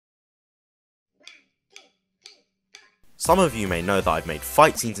Some of you may know that I've made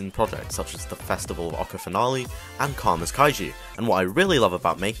fight scenes in projects such as the Festival of Oka Finale and Karma's Kaiju, and what I really love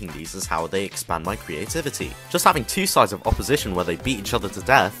about making these is how they expand my creativity. Just having two sides of opposition where they beat each other to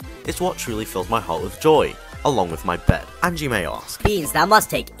death is what truly fills my heart with joy, along with my bed. And you may ask, Beans, that must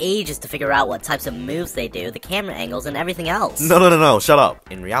take ages to figure out what types of moves they do, the camera angles, and everything else. No, shut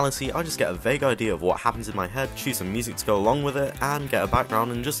up. In reality, I just get a vague idea of what happens in my head, choose some music to go along with it, and get a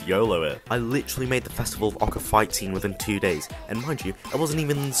background and just YOLO it. I literally made the Festival of Oka fight scene within 2 days, and mind you, it wasn't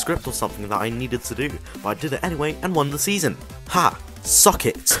even in the script or something that I needed to do, but I did it anyway and won the season. Ha! Suck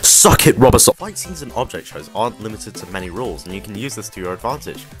it! Suck it, Robertson! Fight scenes and object shows aren't limited to many rules, and you can use this to your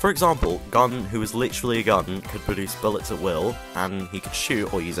advantage. For example, Gun, who is literally a gun, could produce bullets at will, and he could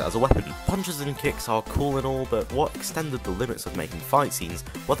shoot or use it as a weapon. Punches and kicks are cool and all, but what extended the limits of making fight scenes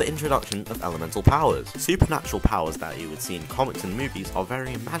were the introduction of elemental powers. Supernatural powers that you would see in comics and movies are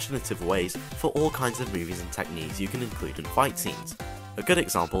very imaginative ways for all kinds of movies and techniques you can include in fight scenes. A good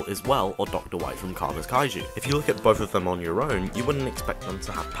example is Well or Dr. White from Karma's Kaiju. If you look at both of them on your own, you wouldn't expect them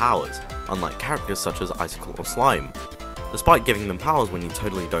to have powers, unlike characters such as Icicle or Slime. Despite giving them powers when you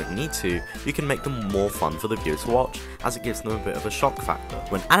totally don't need to, you can make them more fun for the viewer to watch, as it gives them a bit of a shock factor.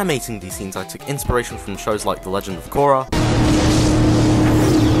 When animating these scenes, I took inspiration from shows like The Legend of Korra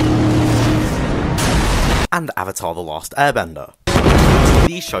and Avatar: The Last Airbender.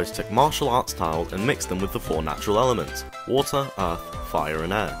 These shows took martial arts styles and mixed them with the 4 natural elements: water, earth, fire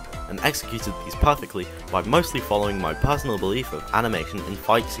and air, and executed these perfectly by mostly following my personal belief of animation in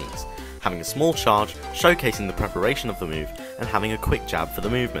fight scenes, having a small charge, showcasing the preparation of the move, and having a quick jab for the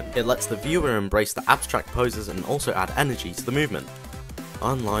movement. It lets the viewer embrace the abstract poses and also add energy to the movement,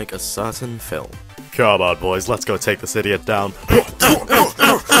 unlike a certain film. Come on boys, let's go take this idiot down. We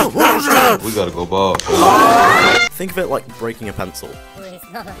gotta go ball. Think of it like breaking a pencil.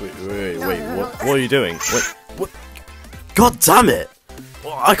 Wait, what are you doing? Wait, what? God damn it!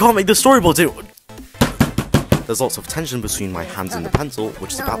 I can't make the storyboard do. There's lots of tension between my hands and the pencil,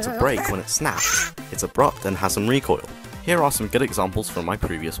 which is about to break when it snaps. It's abrupt and has some recoil. Here are some good examples from my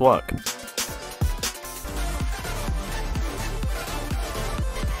previous work.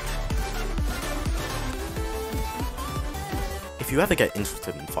 If you ever get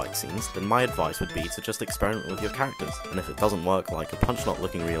interested in fight scenes, then my advice would be to just experiment with your characters, and if it doesn't work, like a punch not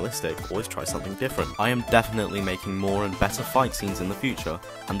looking realistic, always try something different. I am definitely making more and better fight scenes in the future,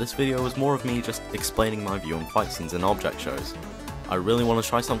 and this video was more of me just explaining my view on fight scenes and object shows. I really want to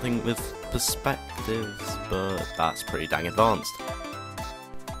try something with perspectives, but that's pretty dang advanced.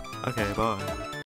 Okay, bye.